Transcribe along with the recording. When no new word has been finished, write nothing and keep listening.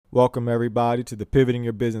Welcome, everybody, to the Pivoting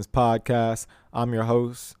Your Business podcast. I'm your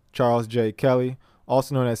host, Charles J. Kelly,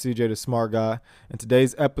 also known as CJ the Smart Guy, and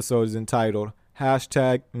today's episode is entitled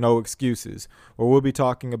 #No Excuses, where we'll be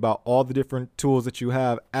talking about all the different tools that you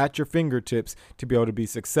have at your fingertips to be able to be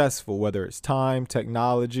successful, whether it's time,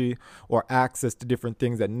 technology, or access to different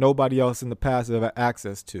things that nobody else in the past has had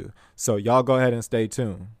access to. So y'all go ahead and stay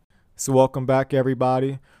tuned. So welcome back,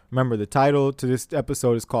 everybody. Remember, the title to this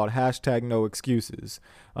episode is called #No Excuses.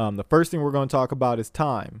 The first thing we're going to talk about is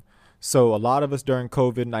time. So a lot of us during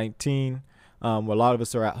COVID-19, a lot of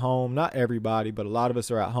us are at home. Not everybody, but a lot of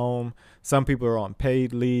us are at home. Some people are on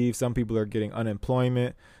paid leave. Some people are getting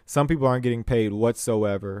unemployment. Some people aren't getting paid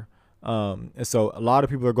whatsoever. And so a lot of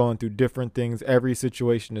people are going through different things. Every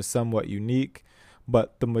situation is somewhat unique.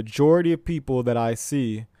 But the majority of people that I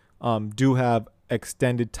see do have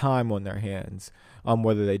extended time on their hands,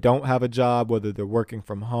 whether they don't have a job, whether they're working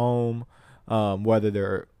from home, whether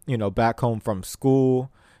they're, back home from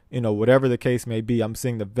school, whatever the case may be. I'm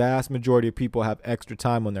seeing the vast majority of people have extra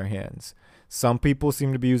time on their hands. Some people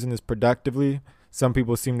seem to be using this productively. Some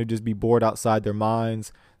people seem to just be bored outside their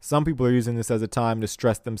minds. Some people are using this as a time to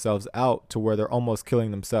stress themselves out to where they're almost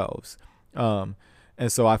killing themselves. And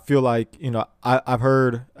so I feel like, I've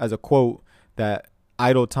heard as a quote that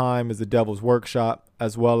idle time is the devil's workshop,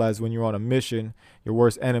 as well as when you're on a mission, your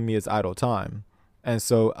worst enemy is idle time. And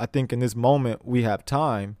so I think in this moment we have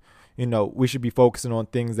time, we should be focusing on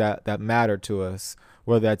things that matter to us,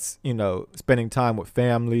 whether that's, spending time with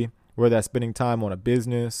family, whether that's spending time on a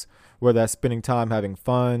business, whether that's spending time having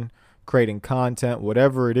fun, creating content,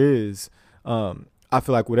 whatever it is. I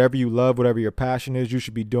feel like whatever you love, whatever your passion is, you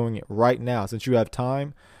should be doing it right now since you have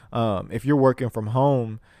time. If you're working from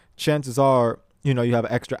home, chances are, you have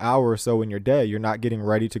an extra hour or so in your day. You're not getting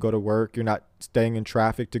ready to go to work. You're not staying in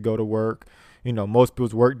traffic to go to work. Most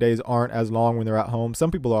people's work days aren't as long when they're at home. Some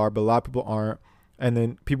people are, but a lot of people aren't. And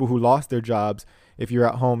then people who lost their jobs, if you're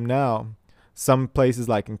at home now, some places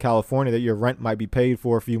like in California that your rent might be paid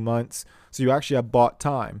for a few months. So you actually have bought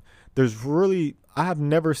time. I have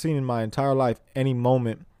never seen in my entire life any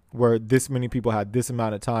moment where this many people had this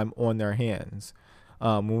amount of time on their hands.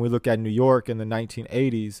 When we look at New York in the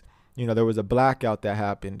 1980s, there was a blackout that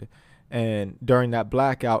happened. And during that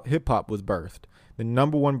blackout, hip hop was birthed. The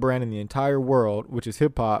number one brand in the entire world, which is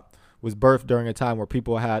hip hop, was birthed during a time where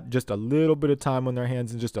people had just a little bit of time on their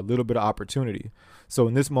hands and just a little bit of opportunity. So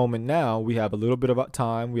in this moment now, we have a little bit of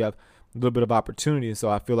time. We have a little bit of opportunity. So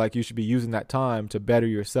I feel like you should be using that time to better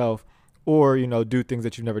yourself or, do things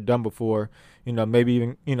that you've never done before. Maybe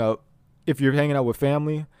even, if you're hanging out with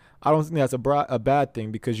family, I don't think that's a bad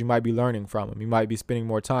thing because you might be learning from them. You might be spending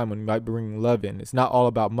more time and you might be bringing love in. It's not all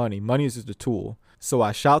about money. Money is just a tool. So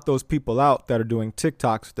I shout those people out that are doing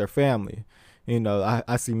TikToks with their family.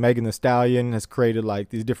 I see Megan Thee Stallion has created like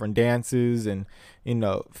these different dances and,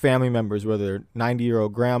 family members, whether they're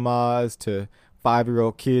 90-year-old grandmas to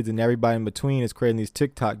 5-year-old kids and everybody in between is creating these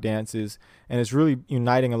TikTok dances. And it's really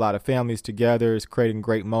uniting a lot of families together. It's creating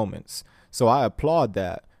great moments. So I applaud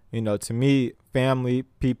that. To me, family,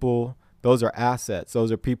 people, those are assets.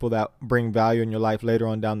 Those are people that bring value in your life later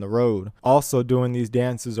on down the road. Also doing these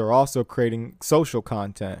dances are also creating social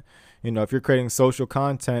content. If you're creating social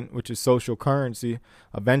content, which is social currency,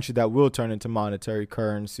 eventually that will turn into monetary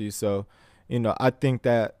currency. So, I think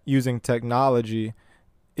that using technology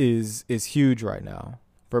is huge right now.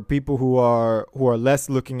 For people who are less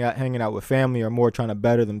looking at hanging out with family or more trying to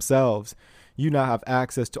better themselves, you now have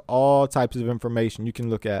access to all types of information. You can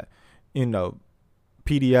look at,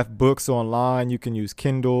 PDF books online. You can use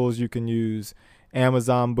Kindles. You can use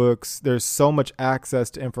Amazon books. There's so much access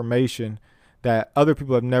to information that other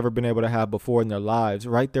people have never been able to have before in their lives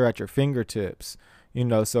right there at your fingertips.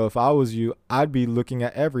 So if I was you, I'd be looking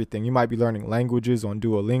at everything. You might be learning languages on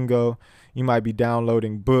Duolingo. You might be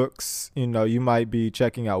downloading books. You might be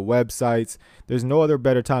checking out websites. There's no other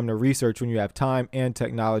better time to research when you have time and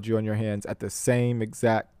technology on your hands at the same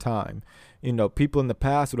exact time. People in the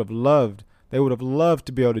past would have loved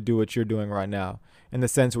to be able to do what you're doing right now, in the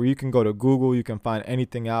sense where you can go to Google, you can find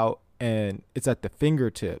anything out, and it's at the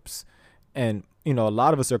fingertips. And, a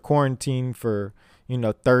lot of us are quarantined for,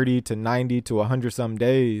 30 to 90 to 100 some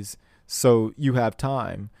days. So you have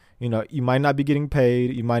time. You might not be getting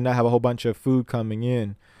paid. You might not have a whole bunch of food coming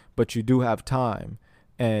in, but you do have time.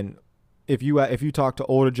 And if you talk to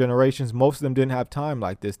older generations, most of them didn't have time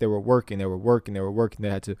like this. They were working. They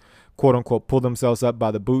had to, quote unquote, pull themselves up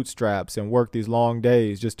by the bootstraps and work these long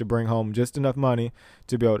days just to bring home just enough money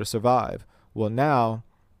to be able to survive. Well, now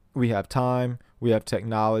we have time, we have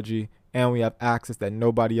technology, and we have access that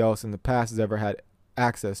nobody else in the past has ever had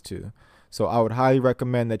access to. So I would highly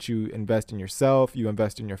recommend that you invest in yourself, you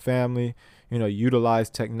invest in your family, utilize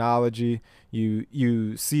technology,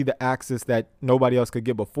 you see the access that nobody else could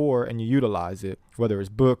get before and you utilize it, whether it's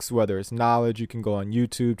books, whether it's knowledge. You can go on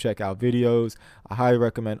YouTube, check out videos. I highly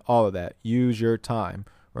recommend all of that. Use your time.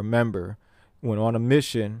 Remember, when on a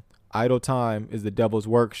mission, idle time is the devil's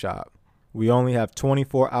workshop. We only have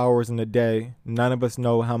 24 hours in a day. None of us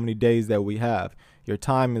know how many days that we have. Your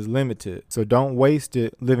time is limited, so don't waste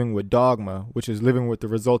it living with dogma, which is living with the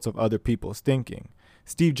results of other people's thinking.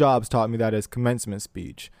 Steve Jobs taught me that as commencement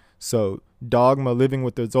speech. So dogma, living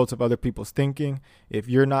with the results of other people's thinking. If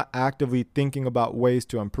you're not actively thinking about ways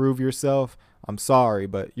to improve yourself, I'm sorry,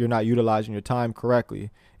 but you're not utilizing your time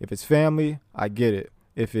correctly. If it's family, I get it.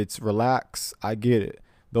 If it's relax, I get it.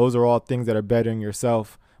 Those are all things that are bettering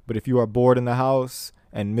yourself. But if you are bored in the house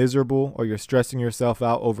and miserable, or you're stressing yourself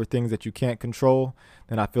out over things that you can't control,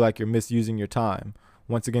 then I feel like you're misusing your time.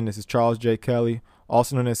 Once again, this is Charles J. Kelly,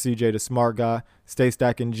 also known as CJ the Smart Guy. Stay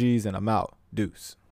stacking G's, and I'm out. Deuce.